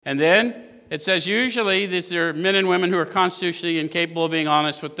And then it says usually these are men and women who are constitutionally incapable of being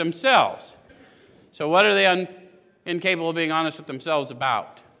honest with themselves. So what are they incapable of being honest with themselves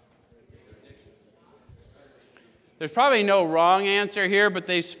about? There's probably no wrong answer here, but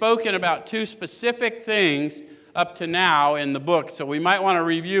they've spoken about two specific things up to now in the book. So we might want to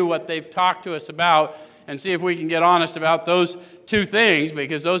review what they've talked to us about and see if we can get honest about those two things,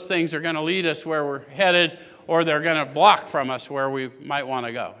 because those things are going to lead us where we're headed, or they're going to block from us where we might want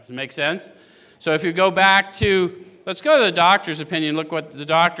to go. Does it make sense? So if you go back to, let's go to the doctor's opinion. Look what the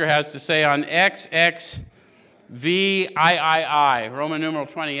doctor has to say on XXVIII, Roman numeral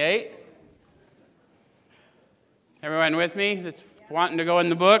 28. Everyone with me that's wanting to go in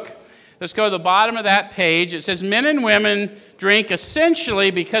the book? Let's go to the bottom of that page. It says, men and women drink essentially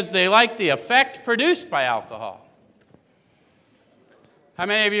because they like the effect produced by alcohol. How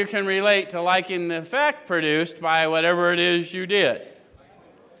many of you can relate to liking the effect produced by whatever it is you did?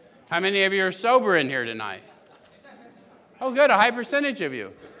 How many of you are sober in here tonight? Oh, good, a high percentage of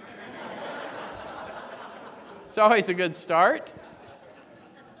you. It's always a good start.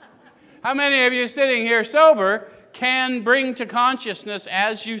 How many of you sitting here sober can bring to consciousness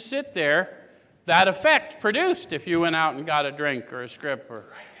as you sit there that effect produced if you went out and got a drink or a script?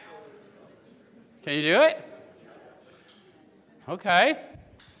 Can you do it? Okay.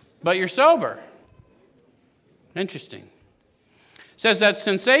 But you're sober. Interesting. It says that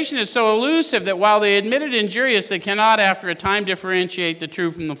sensation is so elusive that while they admit it injurious, they cannot after a time differentiate the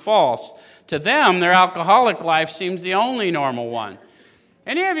true from the false. To them, their alcoholic life seems the only normal one.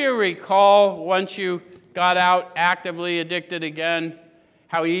 Any of you recall once you got out actively addicted again,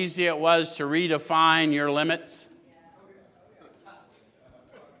 how easy it was to redefine your limits?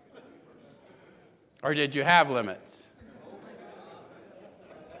 Or did you have limits?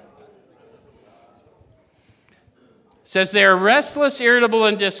 It says they are restless, irritable,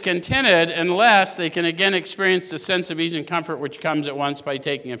 and discontented unless they can again experience the sense of ease and comfort which comes at once by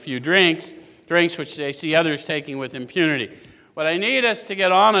taking a few drinks which they see others taking with impunity. What I need us to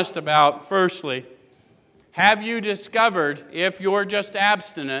get honest about, firstly, have you discovered, if you're just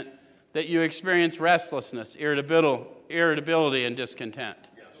abstinent, that you experience restlessness, irritability, and discontent?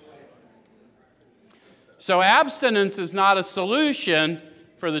 So abstinence is not a solution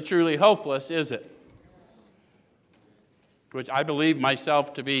for the truly hopeless, is it? Which I believe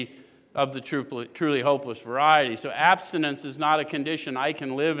myself to be of the truly hopeless variety. So abstinence is not a condition I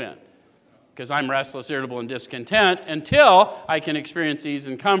can live in, because I'm restless, irritable, and discontent until I can experience ease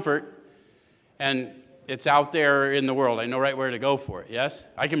and comfort, and it's out there in the world. I know right where to go for it, yes?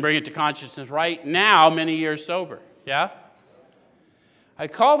 I can bring it to consciousness right now, many years sober, yeah? I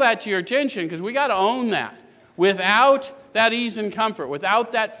call that to your attention because we got to own that. Without that ease and comfort,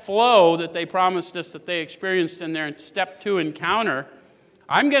 without that flow that they promised us that they experienced in their step 2 encounter,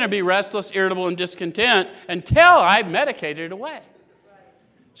 I'm going to be restless, irritable, and discontent until I've medicated it away.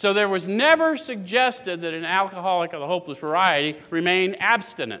 So there was never suggested that an alcoholic of the hopeless variety remain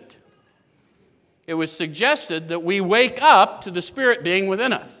abstinent. It was suggested that we wake up to the Spirit being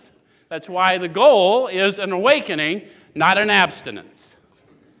within us. That's why the goal is an awakening, not an abstinence.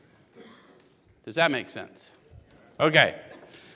 Does that make sense? Okay.